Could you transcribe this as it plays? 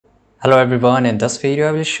Hello everyone, in this video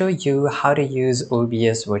I will show you how to use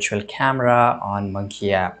OBS virtual camera on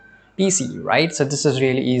Monkey app PC, right? So this is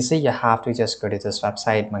really easy. You have to just go to this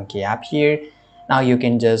website Monkey app here. Now you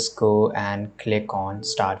can just go and click on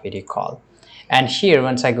start video call. And here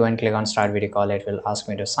once I go and click on start video call, it will ask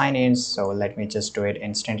me to sign in. So let me just do it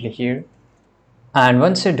instantly here. And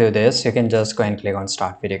once you do this, you can just go and click on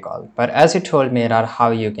start video call. But as you told me that how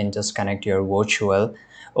you can just connect your virtual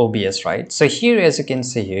OBS, right? So here, as you can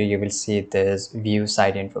see here, you will see this view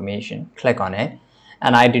site information. Click on it.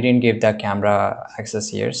 And I didn't give the camera access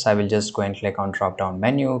here. So I will just go and click on drop down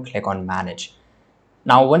menu, click on manage.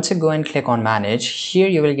 Now, once you go and click on manage, here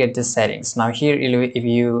you will get the settings. Now here, if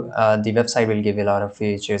you, the website will give you a lot of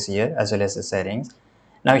features here as well as the settings.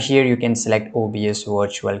 Now here you can select OBS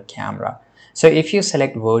virtual camera. So if you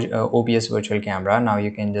select OBS virtual camera, now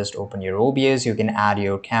you can just open your OBS, you can add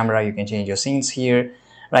your camera, you can change your scenes here,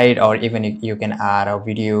 right? Or even you can add a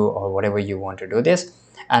video or whatever you want to do this.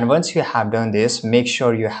 And once you have done this, make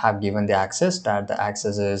sure you have given the access, that the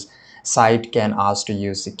access is site can ask to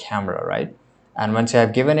use the camera, right? And once you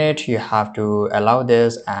have given it, you have to allow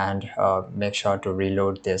this and make sure to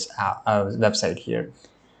reload this website here.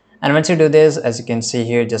 And once you do this, as you can see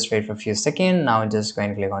here, just wait for a few seconds. Now just go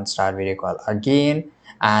and click on start video call again,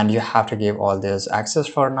 and you have to give all this access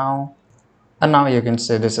for now. And now you can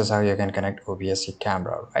see this is how you can connect OBS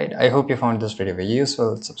camera, right? I hope you found this video very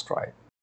useful. Subscribe.